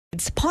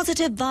Its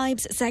Positive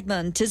Vibes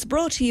segment is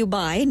brought to you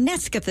by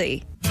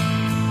Nescafe.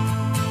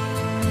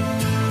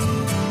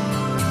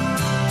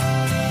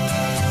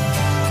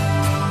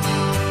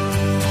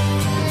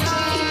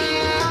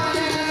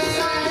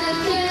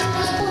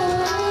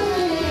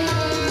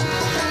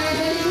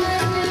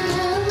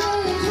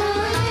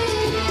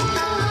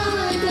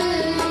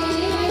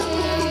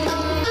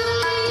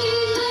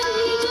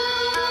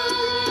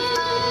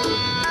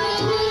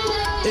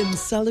 In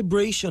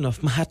celebration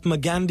of Mahatma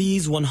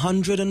Gandhi's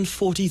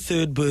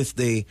 143rd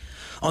birthday,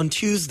 on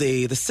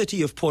Tuesday, the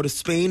city of Port of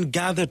Spain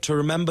gathered to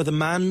remember the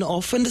man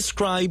often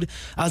described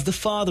as the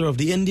father of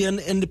the Indian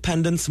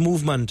independence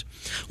movement.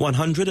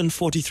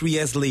 143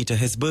 years later,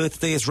 his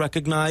birthday is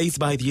recognized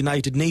by the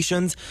United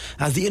Nations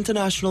as the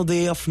International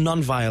Day of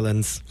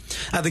Nonviolence.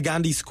 At the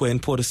Gandhi Square in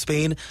Port of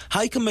Spain,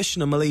 High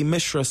Commissioner Malay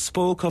Mishra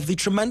spoke of the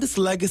tremendous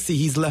legacy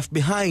he's left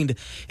behind,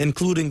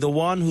 including the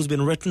one who's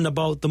been written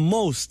about the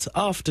most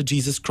after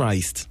Jesus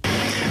Christ.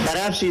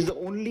 Perhaps he is the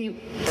only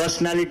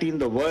personality in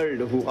the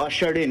world who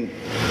ushered in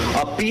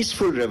a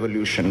peaceful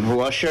revolution, who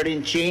ushered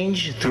in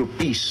change through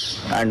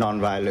peace and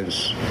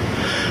non-violence.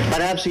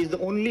 Perhaps he is the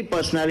only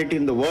personality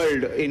in the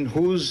world in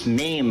whose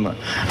name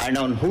and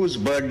on whose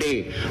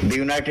birthday the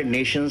United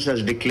Nations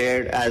has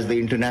declared as the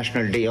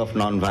International Day of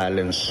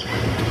Non-Violence.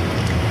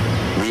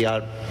 We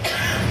are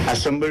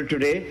assembled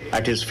today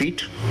at his feet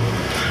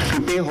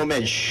to pay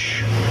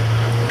homage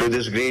to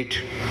this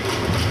great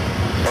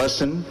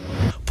person.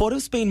 Port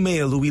of Spain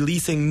Mayor Louis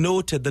Leasing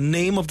noted the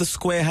name of the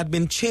square had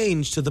been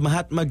changed to the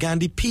Mahatma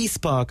Gandhi Peace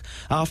Park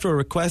after a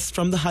request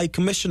from the High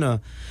Commissioner.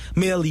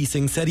 Mayor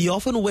Leasing said he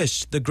often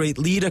wished the great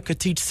leader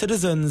could teach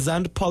citizens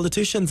and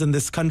politicians in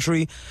this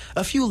country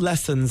a few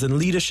lessons in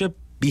leadership,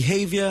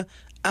 behavior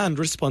and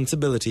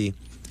responsibility.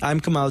 I'm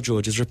Kamal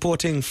Georges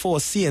reporting for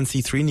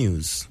CNC3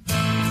 News.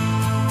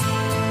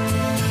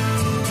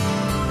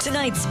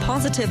 Tonight's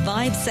Positive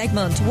Vibes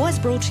segment was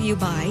brought to you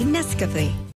by Nescafe.